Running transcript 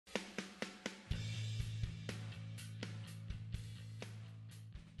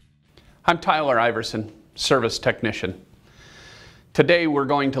I'm Tyler Iverson, Service Technician. Today we're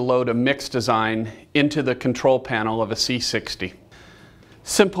going to load a mix design into the control panel of a C60.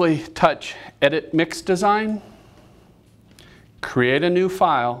 Simply touch Edit Mix Design, create a new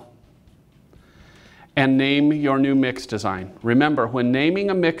file, and name your new mix design. Remember, when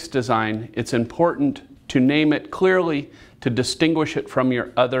naming a mix design, it's important to name it clearly to distinguish it from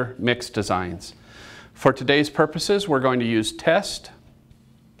your other mix designs. For today's purposes, we're going to use Test.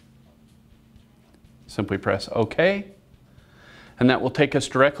 Simply press OK, and that will take us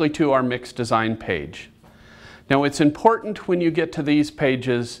directly to our mix design page. Now, it's important when you get to these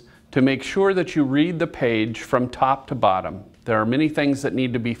pages to make sure that you read the page from top to bottom. There are many things that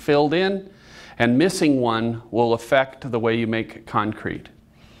need to be filled in, and missing one will affect the way you make concrete.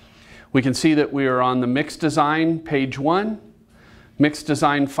 We can see that we are on the mix design page 1. Mix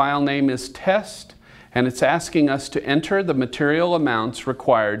design file name is Test, and it's asking us to enter the material amounts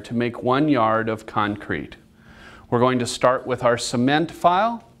required to make 1 yard of concrete. We're going to start with our cement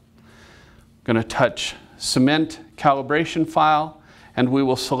file. I'm going to touch Cement Calibration File, and we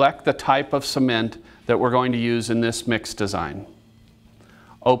will select the type of cement that we're going to use in this mix design.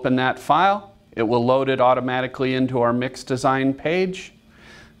 Open that file. It will load it automatically into our mix design page.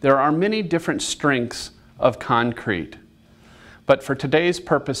 There are many different strengths of concrete, but for today's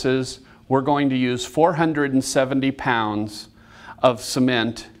purposes, we're going to use 470 pounds of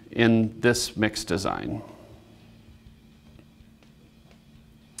cement in this mix design.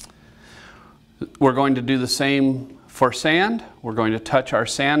 We're going to do the same for sand. We're going to touch our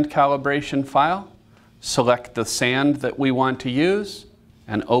sand calibration file, select the sand that we want to use,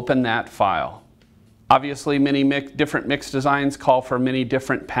 and open that file. Obviously, many different mix designs call for many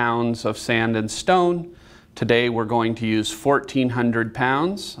different pounds of sand and stone. Today we're going to use 1,400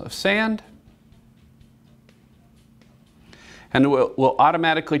 pounds of sand. And it will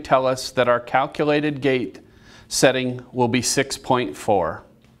automatically tell us that our calculated gate setting will be 6.4.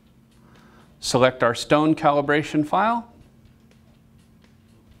 Select our stone calibration file.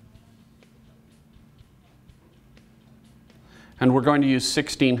 And we're going to use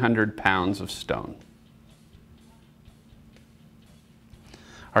 1,600 pounds of stone.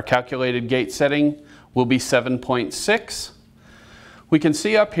 Our calculated gate setting will be 7.6. We can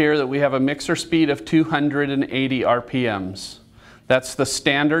see up here that we have a mixer speed of 280 RPMs. That's the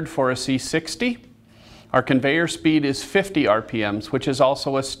standard for a C60. Our conveyor speed is 50 RPMs, which is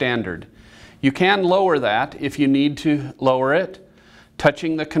also a standard. You can lower that if you need to lower it,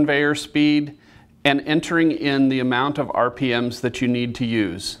 touching the conveyor speed and entering in the amount of RPMs that you need to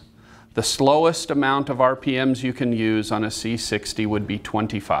use. The slowest amount of RPMs you can use on a C60 would be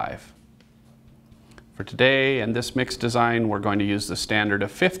 25. For today and this mix design, we're going to use the standard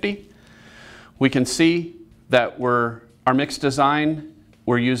of 50. We can see that our mix design,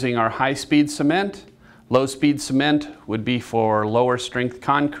 we're using our high-speed cement. Low-speed cement would be for lower strength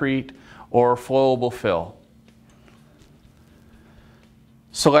concrete or flowable fill.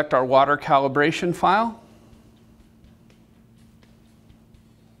 Select our water calibration file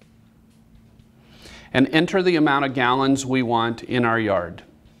and enter the amount of gallons we want in our yard.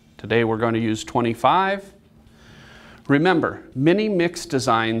 Today we're going to use 25. Remember, many mix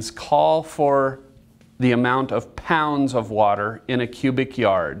designs call for the amount of pounds of water in a cubic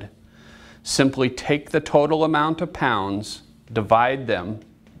yard. Simply take the total amount of pounds, divide them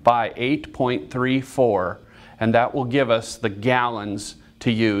by 8.34, and that will give us the gallons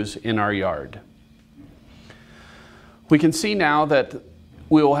to use in our yard. We can see now that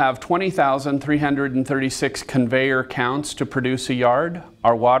we will have 20,336 conveyor counts to produce a yard.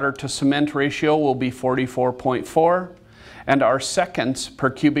 Our water to cement ratio will be 44.4, and our seconds per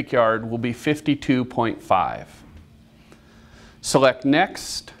cubic yard will be 52.5. Select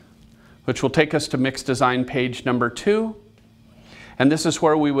Next, which will take us to mix design page number 2. And this is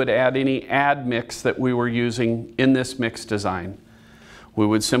where we would add any add mix that we were using in this mix design. We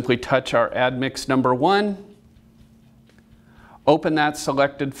would simply touch our add mix number 1, open that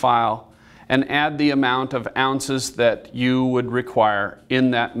selected file, and add the amount of ounces that you would require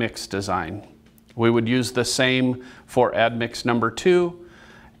in that mix design. We would use the same for add mix number 2.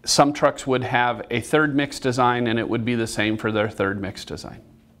 Some trucks would have a third mix design, and it would be the same for their third mix design.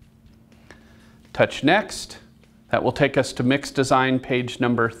 Touch Next. That will take us to mix design page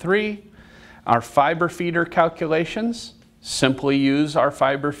number 3. Our fiber feeder calculations. Simply use our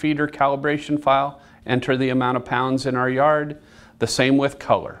fiber feeder calibration file, enter the amount of pounds in our yard. The same with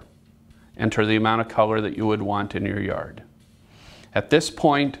color. Enter the amount of color that you would want in your yard. At this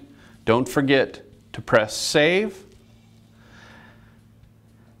point, don't forget to press Save.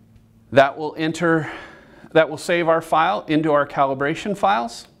 That will save our file into our calibration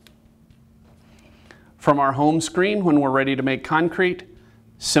files. From our home screen, when we're ready to make concrete,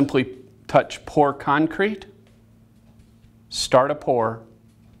 simply touch Pour Concrete, start a pour,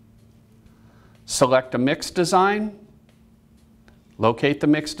 select a mix design, locate the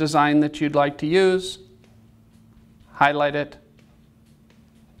mix design that you'd like to use, highlight it,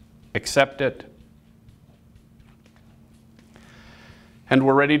 accept it, and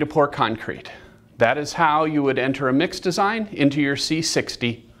we're ready to pour concrete. That is how you would enter a mix design into your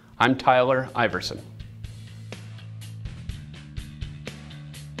C60. I'm Tyler Iverson.